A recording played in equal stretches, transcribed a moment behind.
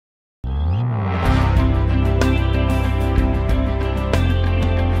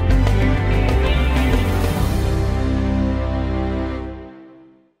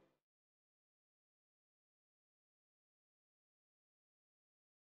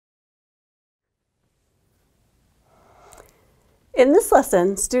In this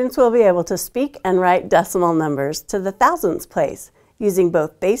lesson, students will be able to speak and write decimal numbers to the thousandths place using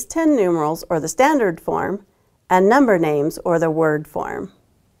both base 10 numerals or the standard form and number names or the word form.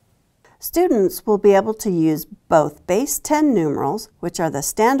 Students will be able to use both base 10 numerals, which are the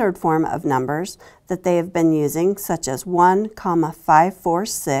standard form of numbers that they have been using, such as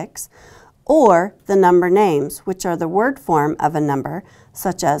 1,546, or the number names, which are the word form of a number,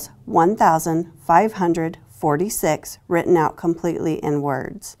 such as 1,546, written out completely in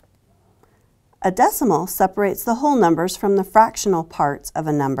words. A decimal separates the whole numbers from the fractional parts of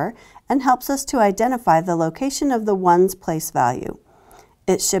a number and helps us to identify the location of the ones place value.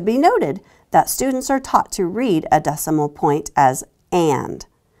 It should be noted that students are taught to read a decimal point as "and"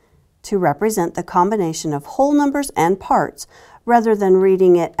 to represent the combination of whole numbers and parts rather than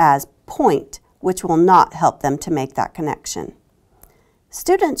reading it as "point," which will not help them to make that connection.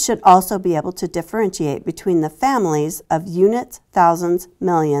 Students should also be able to differentiate between the families of units, thousands,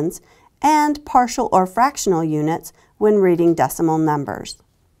 millions, and partial or fractional units when reading decimal numbers.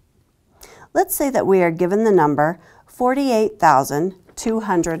 Let's say that we are given the number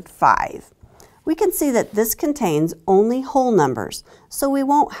 48,205. We can see that this contains only whole numbers, so we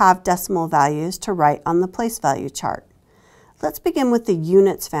won't have decimal values to write on the place value chart. Let's begin with the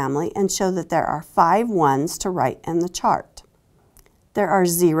units family and show that there are 5 ones to write in the chart. There are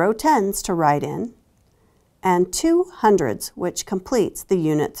 0 tens to write in, and 2 hundreds, which completes the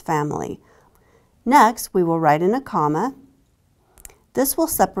units family. Next, we will write in a comma. This will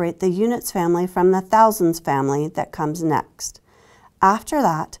separate the units family from the thousands family that comes next. After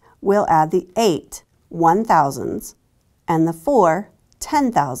that, we'll add the 8 1,000s and the 4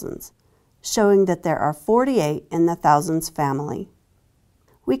 10,000s, showing that there are 48 in the thousands family.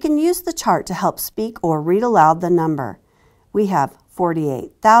 We can use the chart to help speak or read aloud the number. We have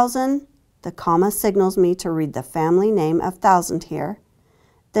 48,000. The comma signals me to read the family name of thousand here.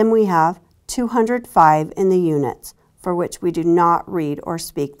 Then we have 205 in the units, for which we do not read or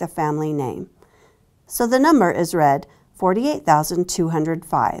speak the family name. So the number is read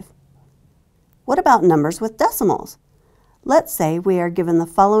 48,205. What about numbers with decimals? Let's say we are given the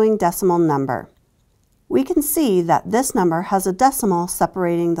following decimal number. We can see that this number has a decimal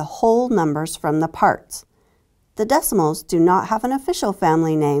separating the whole numbers from the parts. The decimals do not have an official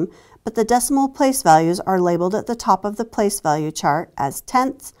family name, but the decimal place values are labeled at the top of the place value chart as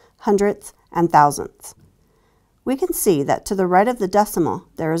tenths, hundredths, and thousandths. We can see that to the right of the decimal,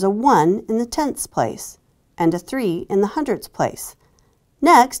 there is a 1 in the tenths place and a 3 in the hundredths place.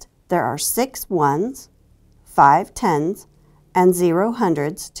 Next, there are 6 ones, 5 tens, and 0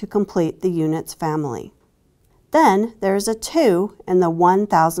 hundreds to complete the units family. Then there is a 2 in the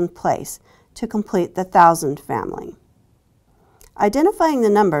 1,000th place to complete the thousand family. Identifying the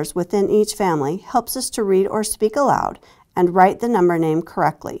numbers within each family helps us to read or speak aloud and write the number name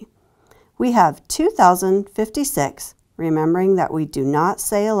correctly. We have 2,056, remembering that we do not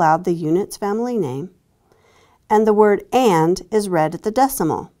say aloud the units family name, and the word "and" is read at the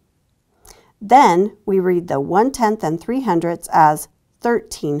decimal. Then we read the 1/10 and 300ths as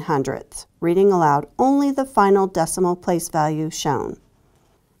 13 hundredths, reading aloud only the final decimal place value shown.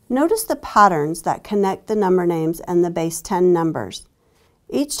 Notice the patterns that connect the number names and the base 10 numbers.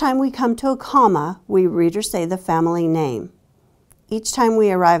 Each time we come to a comma, we read or say the family name. Each time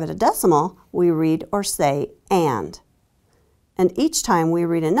we arrive at a decimal, we read or say "and." And each time we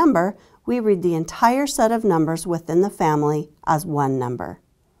read a number, we read the entire set of numbers within the family as one number.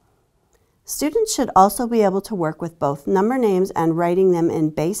 Students should also be able to work with both number names and writing them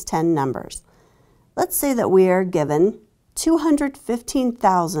in base 10 numbers. Let's say that we are given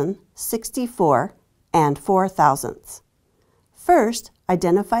 215,064 and 4 thousandths. First,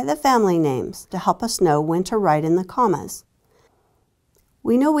 identify the family names to help us know when to write in the commas.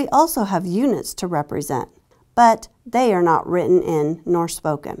 We know we also have units to represent, but they are not written in nor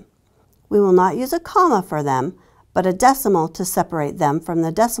spoken. We will not use a comma for them, but a decimal to separate them from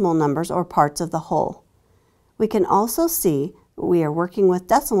the decimal numbers or parts of the whole. We can also see we are working with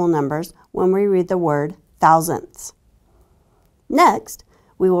decimal numbers when we read the word thousandths. Next,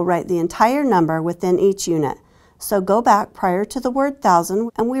 we will write the entire number within each unit. So go back prior to the word thousand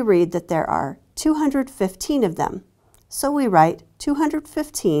and we read that there are 215 of them. So we write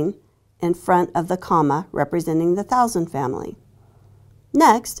 215 in front of the comma representing the thousand family.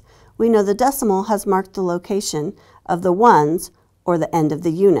 Next, we know the decimal has marked the location of the ones or the end of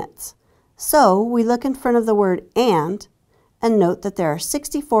the units. So we look in front of the word "and" note that there are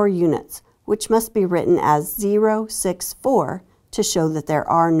 64 units, which must be written as 064 to show that there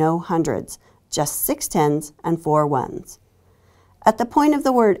are no hundreds, just 6 tens and 4 ones. At the point of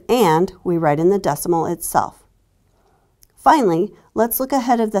the word "and," we write in the decimal itself. Finally, let's look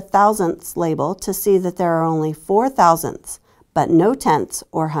ahead of the thousandths label to see that there are only 4 thousandths, but no tenths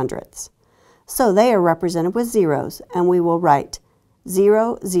or hundredths. So they are represented with zeros, and we will write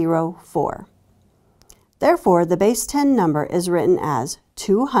 004. Therefore, the base 10 number is written as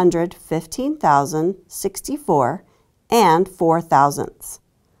 215,064 and 4 thousandths.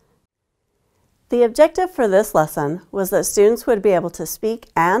 The objective for this lesson was that students would be able to speak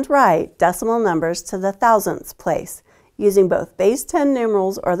and write decimal numbers to the thousandths place using both base 10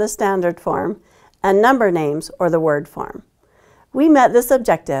 numerals or the standard form and number names or the word form. We met this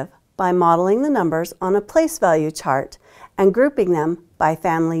objective by modeling the numbers on a place value chart and grouping them by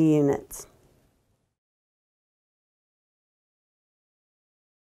family units.